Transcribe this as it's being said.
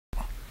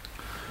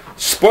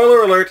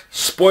Spoiler alert,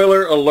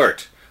 spoiler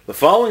alert. The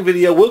following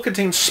video will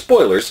contain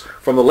spoilers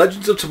from the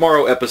Legends of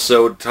Tomorrow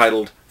episode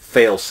titled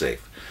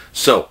Failsafe.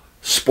 So,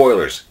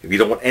 spoilers. If you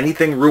don't want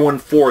anything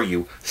ruined for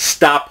you,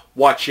 stop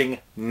watching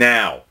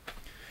now.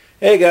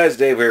 Hey guys,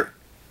 Dave here.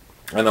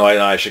 I know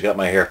I should get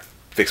my hair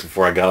fixed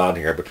before I got on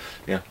here, but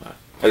yeah,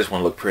 I just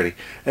want to look pretty.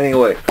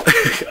 Anyway,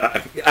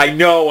 I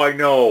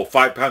know,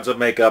 5 pounds of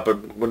makeup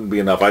wouldn't be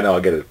enough. I know, I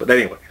get it. But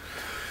anyway.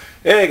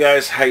 Hey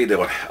guys, how you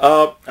doing?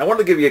 I wanted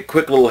to give you a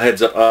quick little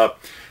heads up.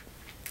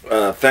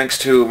 Thanks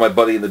to my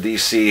buddy in the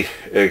DC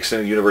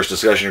Extended Universe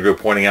discussion group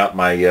pointing out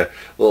my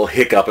little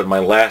hiccup in my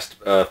last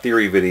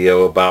theory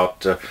video about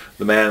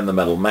the Man in the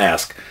Metal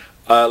Mask.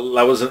 That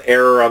was an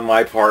error on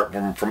my part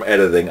from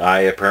editing.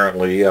 I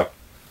apparently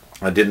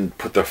I didn't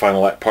put the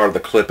final part of the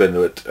clip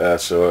into it,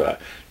 so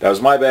that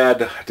was my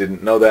bad. I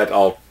didn't know that.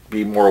 I'll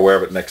be more aware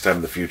of it next time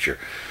in the future.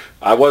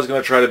 I was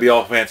going to try to be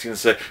all fancy and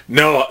say,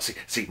 no,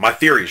 see, my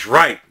theory's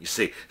right. You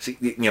see,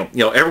 you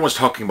know, everyone's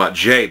talking about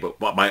Jay, but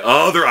my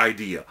other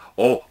idea,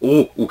 oh,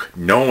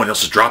 no one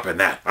else is dropping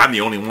that. I'm the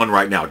only one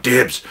right now,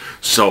 dibs.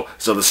 So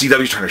the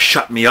CW's trying to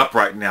shut me up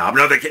right now.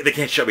 No, they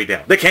can't shut me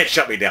down. They can't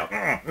shut me down.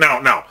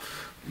 No.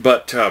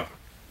 But,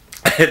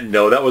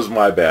 no, that was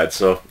my bad,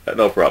 so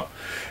no problem.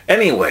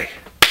 Anyway,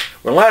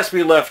 when last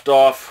we left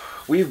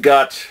off, we've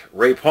got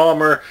Ray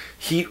Palmer,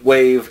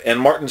 Heatwave,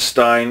 and Martin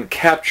Stein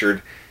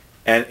captured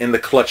and in the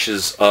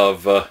clutches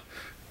of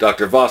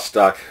Dr.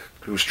 Vostok,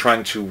 who's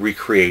trying to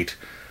recreate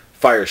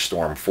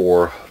Firestorm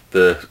for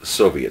the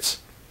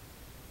Soviets.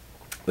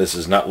 This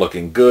is not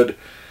looking good.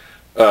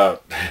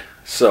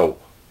 So,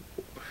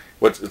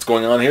 what's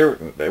going on here?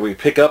 We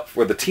pick up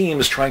where the team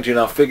is trying to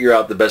now figure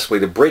out the best way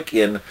to break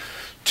in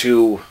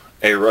to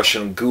a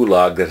Russian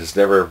gulag that has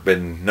never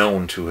been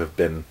known to have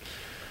been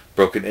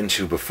broken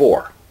into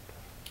before.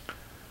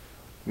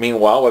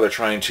 Meanwhile, while they're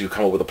trying to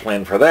come up with a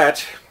plan for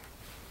that,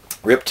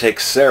 Rip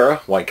takes Sarah,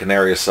 White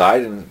Canary,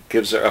 aside and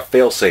gives her a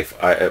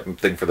failsafe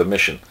thing for the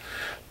mission.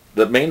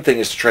 The main thing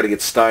is to try to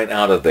get Stein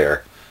out of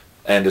there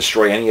and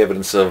destroy any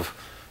evidence of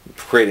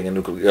creating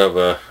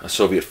a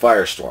Soviet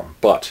firestorm.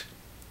 But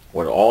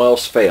when all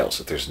else fails,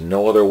 if there's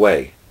no other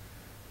way,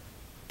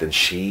 then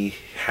she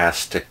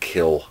has to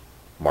kill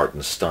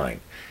Martin Stein.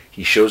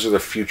 He shows her the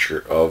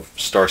future of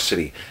Star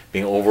City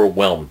being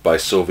overwhelmed by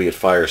Soviet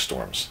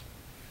firestorms.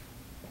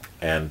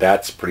 And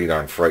that's pretty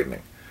darn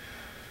frightening.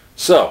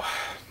 So,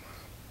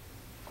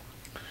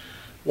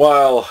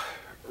 while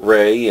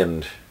Ray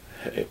and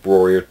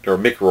Rory, or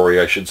Mick Rory,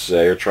 I should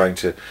say, are trying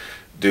to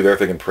do their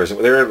thing in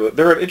prison,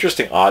 they're an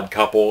interesting odd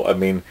couple. I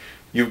mean,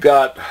 you've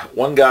got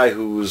one guy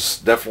who's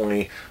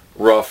definitely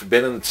rough,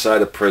 been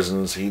inside of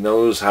prisons, he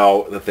knows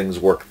how the things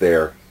work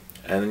there,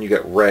 and then you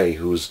got Ray,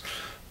 who's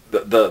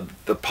the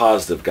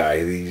positive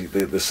guy,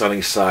 the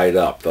sunny side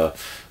up, the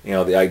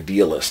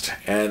idealist,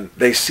 and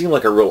they seem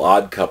like a real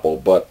odd couple,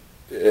 but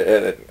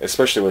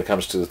especially when it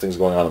comes to the things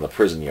going on in the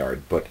prison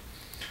yard. But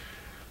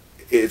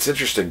it's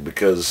interesting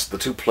because the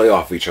two play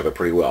off each other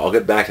pretty well. I'll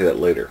get back to that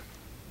later.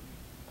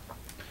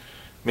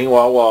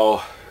 Meanwhile,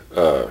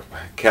 while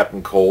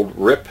Captain Cold,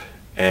 Rip,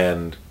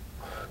 and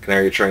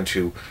Canary are trying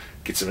to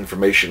get some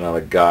information on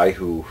a guy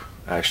who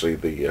actually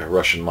the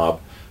Russian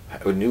mob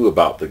knew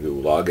about the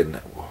gulag and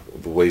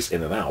the ways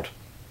in and out,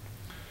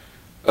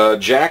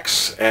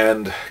 Jax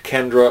and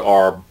Kendra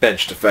are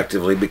benched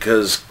effectively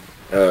because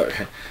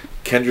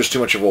Kendra's too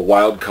much of a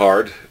wild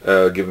card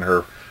given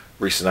her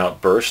recent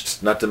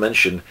outbursts, not to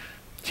mention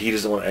he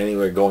doesn't want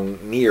anyone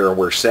going near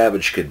where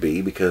Savage could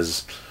be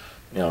because,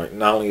 not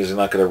only is he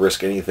not going to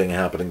risk anything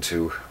happening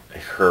to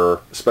her,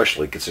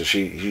 especially because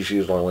she's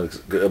the only one who's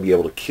going to be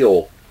able to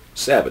kill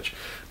Savage,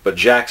 but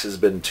Jax has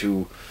been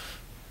too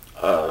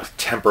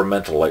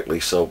temperamental lately,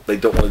 so they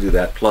don't want to do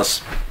that.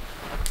 Plus,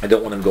 I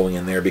don't want him going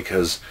in there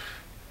because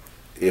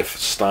if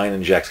Stein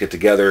and Jax get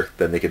together,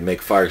 then they can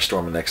make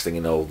Firestorm, and next thing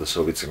you know, the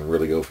Soviets can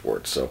really go for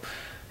it. So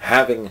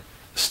having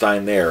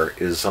Stein there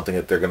is something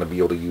that they're going to be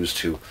able to use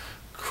to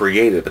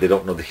create it, but they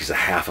don't know that he's a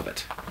half of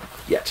it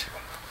yet.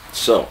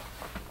 So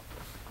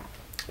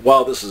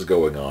while this is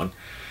going on,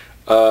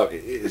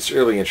 it's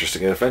really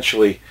interesting, and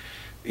eventually,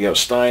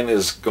 Stein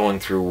is going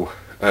through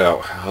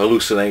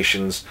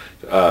hallucinations,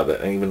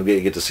 and even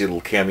get to see a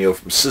little cameo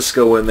from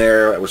Cisco in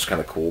there. That was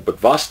kind of cool. But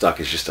Vostok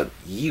is just an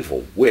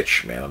evil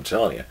witch, man, I'm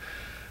telling you.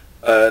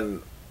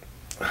 And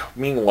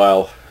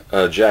meanwhile,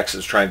 Jax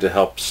is trying to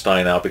help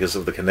Stein out because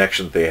of the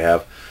connection that they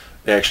have.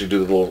 They actually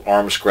do the little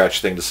arm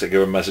scratch thing to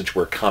give a message,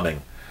 we're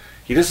coming.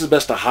 He does his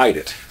best to hide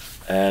it,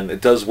 and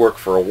it does work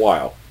for a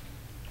while.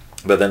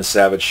 But then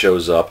Savage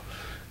shows up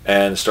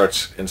and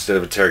starts, instead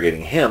of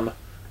interrogating him,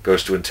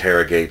 goes to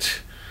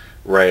interrogate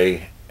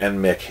Ray and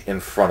Mick in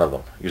front of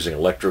them, using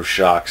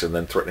electroshocks and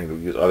then threatening to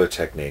use other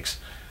techniques.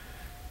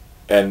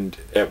 And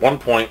at one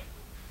point,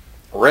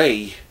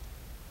 Ray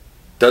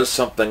does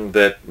something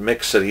that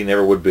Mick said he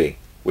never would be,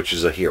 which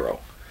is a hero.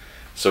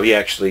 So he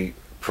actually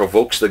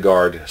provokes the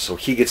guard so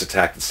he gets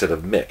attacked instead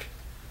of Mick.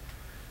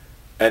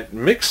 And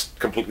Mick's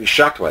completely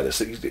shocked by this.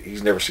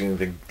 He's never seen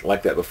anything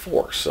like that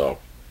before. So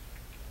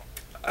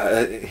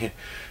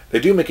They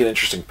do make an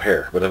interesting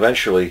pair, but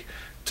eventually,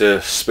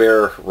 to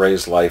spare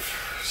Ray's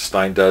life,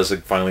 Stein does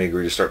finally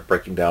agree to start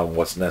breaking down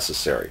what's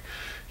necessary.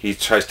 He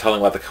tries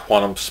telling about the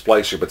quantum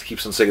splicer, but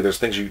keeps on saying there's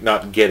things you're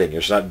not getting,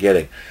 you're just not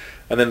getting.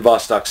 And then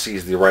Vostok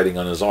sees the writing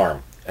on his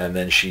arm, and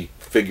then she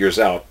figures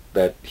out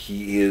that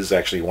he is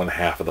actually one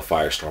half of the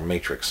Firestorm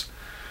Matrix.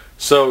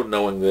 So,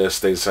 knowing this,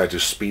 they decide to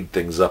speed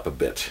things up a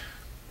bit.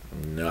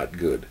 Not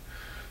good.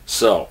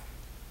 So,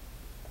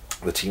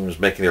 the team is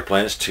making their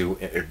plans to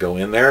go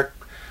in there.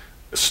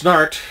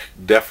 Snart,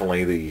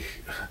 definitely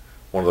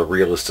one of the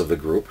realists of the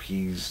group.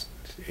 He's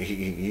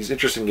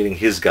interested in getting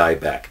his guy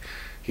back.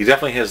 He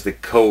definitely has the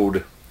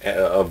code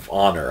of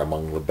honor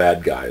among the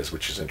bad guys,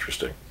 which is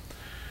interesting.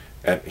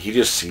 And he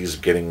just sees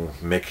getting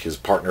Mick, his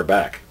partner,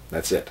 back.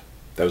 That's it.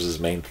 That was his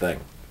main thing.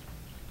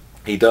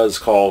 He does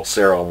call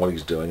Sarah on what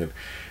he's doing, and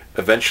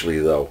eventually,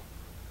 though,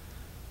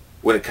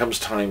 when it comes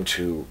time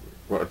to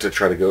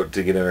try to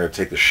get in there and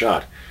take the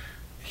shot,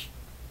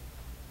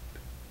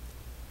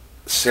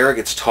 Sarah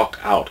gets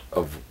talked out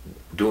of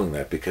doing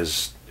that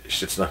because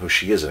it's not who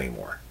she is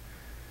anymore.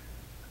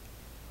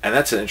 And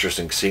that's an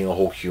interesting, seeing the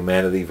whole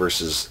humanity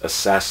versus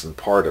assassin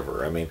part of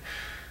her. I mean,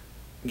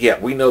 yeah,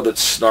 we know that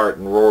Snart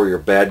and Rory are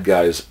bad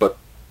guys, but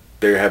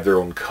they have their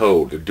own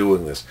code. They're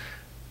doing this.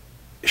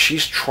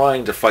 She's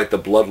trying to fight the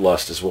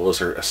bloodlust as well as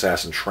her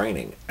assassin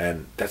training,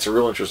 and that's a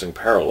real interesting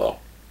parallel.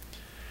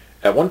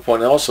 At one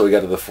point, also, we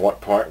got to the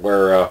part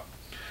where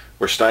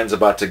Stein's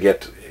about to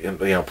get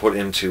put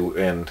into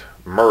and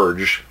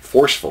merge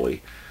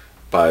forcefully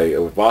by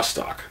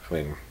Vostok. I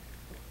mean,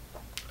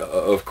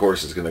 of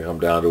course, it's going to come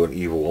down to an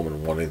evil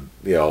woman wanting,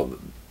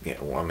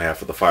 one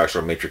half of the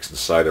Firestorm Matrix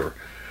inside of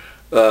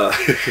her.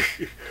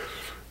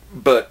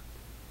 But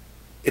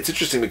it's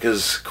interesting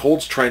because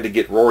Cold's trying to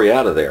get Rory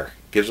out of there.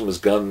 Gives him his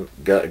gun,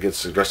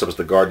 gets dressed up as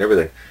the guard and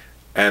everything.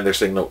 And they're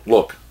saying, no,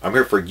 look, I'm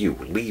here for you.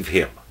 Leave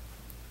him.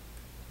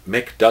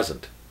 Mick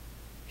doesn't.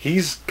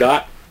 He's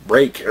got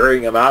Ray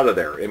carrying him out of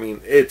there. I mean,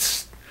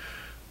 it's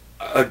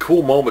a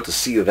cool moment to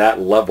see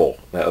that level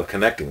of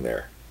connecting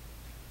there.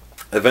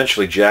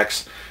 Eventually,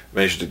 Jax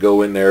manages to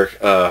go in there,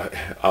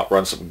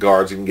 outrun some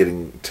guards, even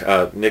getting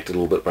nicked a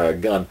little bit by a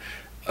gun,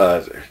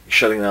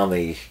 shutting down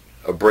the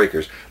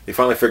breakers. They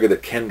finally figure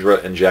that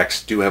Kendra and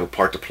Jax do have a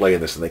part to play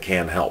in this, and they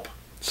can help.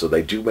 So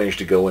they do manage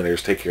to go in there,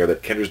 take care of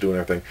that. Kendra's doing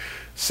everything.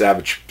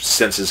 Savage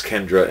senses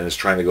Kendra and is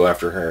trying to go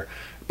after her,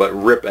 but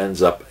Rip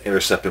ends up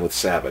intercepting with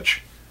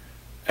Savage.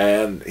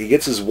 And he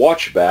gets his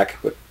watch back,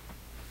 but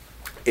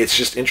it's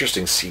just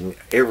interesting seeing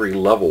every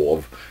level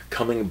of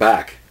coming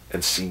back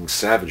and seeing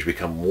Savage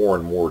become more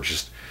and more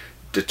just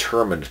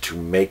determined to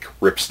make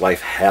Rip's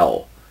life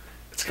hell.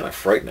 It's kind of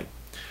frightening.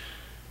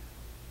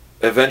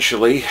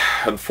 Eventually,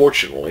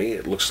 unfortunately,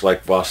 it looks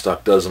like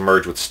Vostok does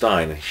emerge with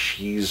Stein.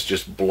 She's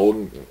just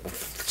blown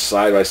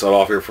side by side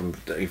off here from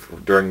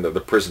during the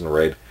prison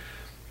raid.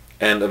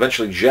 And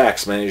eventually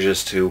Jax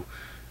manages to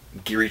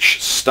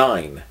reach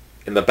Stein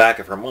in the back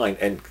of her mind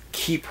and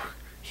keep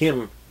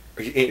him,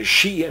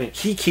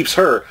 he keeps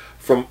her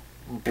from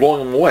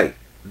blowing him away.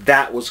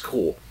 That was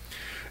cool.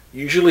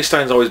 Usually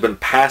Stein's always been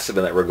passive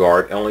in that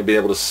regard and only been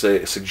able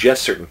to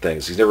suggest certain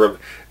things. He's never,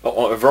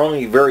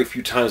 only very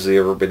few times has he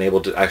ever been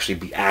able to actually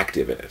be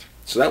active in it.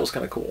 So that was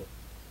kind of cool.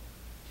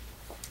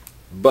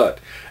 But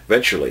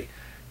eventually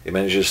he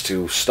manages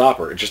to stop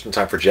her just in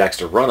time for Jax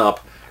to run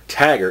up,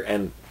 tag her,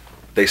 and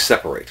they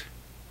separate.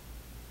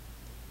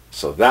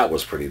 So that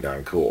was pretty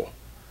darn cool.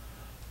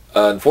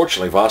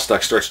 Unfortunately,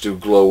 Vostok starts to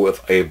glow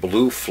with a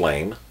blue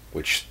flame,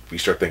 which we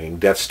start thinking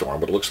Deathstorm,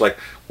 but it looks like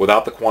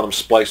without the quantum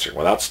splicer,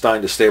 without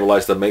Stein to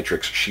stabilize the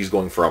Matrix, she's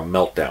going for a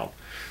meltdown.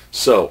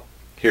 So,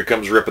 here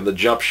comes Rip in the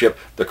jump ship.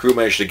 The crew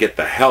managed to get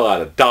the hell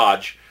out of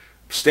Dodge.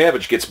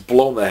 Savage gets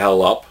blown the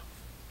hell up.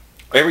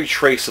 Every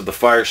trace of the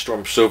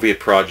Firestorm Soviet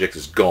project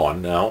is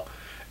gone now,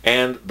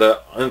 and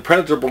the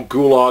impenetrable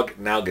Gulag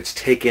now gets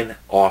taken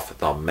off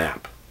the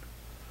map.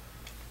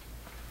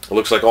 It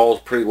looks like all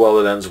is pretty well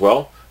that ends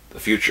well. The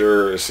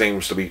future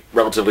seems to be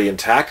relatively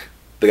intact.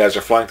 The guys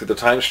are flying through the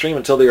time stream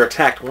until they are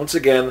attacked once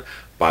again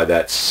by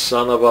that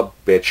son of a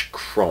bitch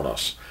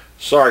Kronos.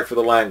 Sorry for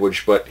the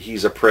language, but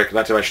he's a prick.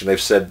 Not to mention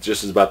they've said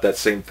just about that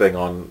same thing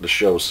on the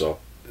show, so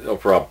no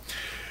problem.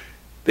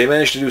 They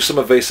managed to do some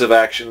evasive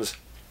actions,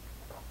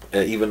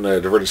 even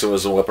diverting some of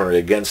his weaponry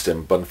against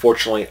him, but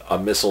unfortunately a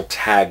missile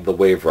tagged the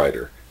Wave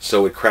Rider,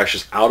 so it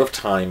crashes out of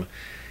time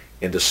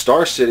into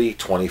Star City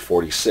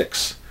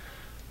 2046.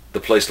 The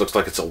place looks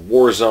like it's a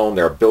war zone.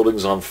 There are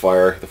buildings on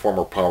fire. The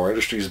former Power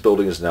Industries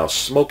building is now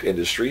Smoke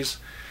Industries.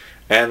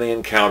 And they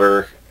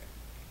encounter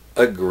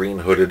a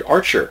green-hooded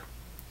archer.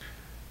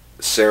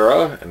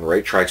 Sarah and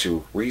Ray try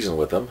to reason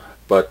with him,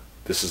 but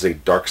this is a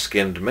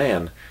dark-skinned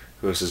man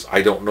who says,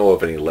 I don't know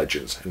of any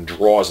legends, and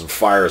draws and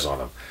fires on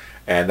him.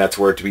 And that's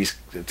where to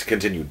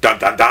continue. Dun,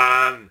 dun,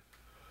 dun!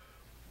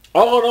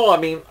 All in all, I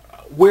mean,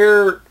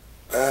 where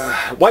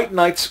White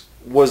Knights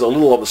was a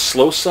little on the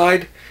slow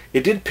side,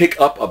 it did pick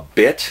up a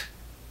bit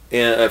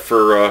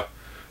for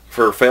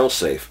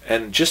Failsafe,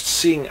 and just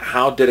seeing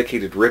how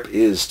dedicated Rip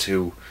is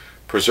to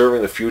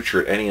preserving the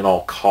future at any and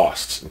all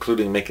costs,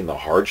 including making the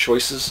hard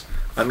choices.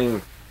 I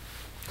mean,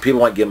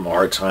 people might give him a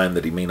hard time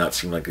that he may not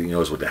seem like he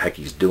knows what the heck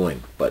he's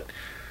doing, but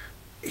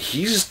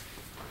he's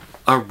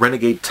a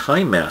renegade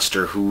time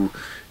master who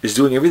is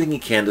doing everything he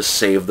can to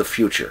save the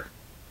future.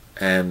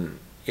 And,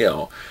 you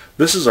know,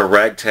 this is a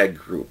ragtag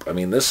group. I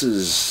mean, this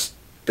is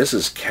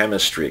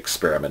chemistry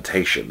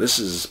experimentation. This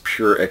is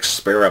pure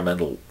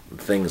experimental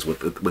things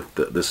with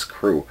this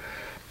crew.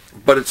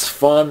 But it's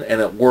fun,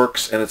 and it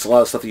works, and it's a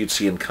lot of stuff that you'd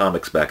see in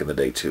comics back in the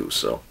day, too.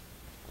 So,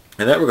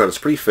 in that regard, it's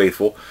pretty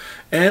faithful,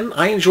 and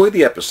I enjoyed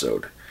the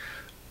episode.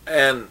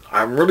 And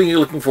I'm really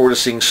looking forward to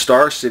seeing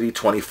Star City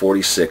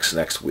 2046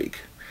 next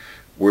week.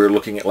 We're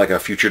looking at like a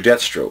future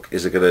Deathstroke.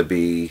 Is it going to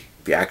be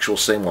the actual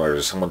same, or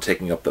is someone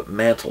taking up the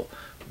mantle?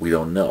 We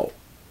don't know.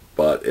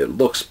 But it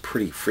looks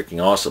pretty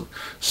freaking awesome.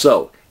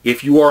 So,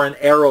 if you are an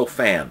Arrow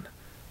fan,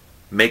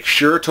 make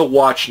sure to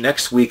watch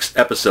next week's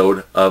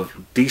episode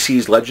of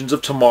DC's Legends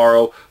of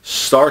Tomorrow,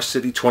 Star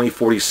City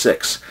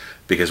 2046,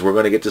 because we're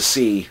going to get to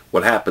see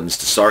what happens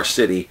to Star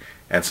City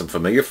and some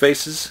familiar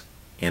faces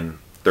in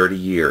 30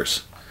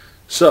 years.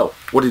 So,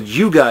 what did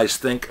you guys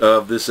think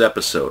of this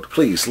episode?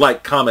 Please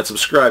like, comment,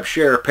 subscribe,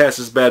 share, pass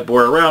this bad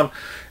boy around.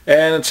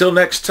 And until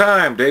next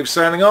time, Dave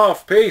signing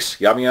off.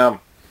 Peace. Yum yum.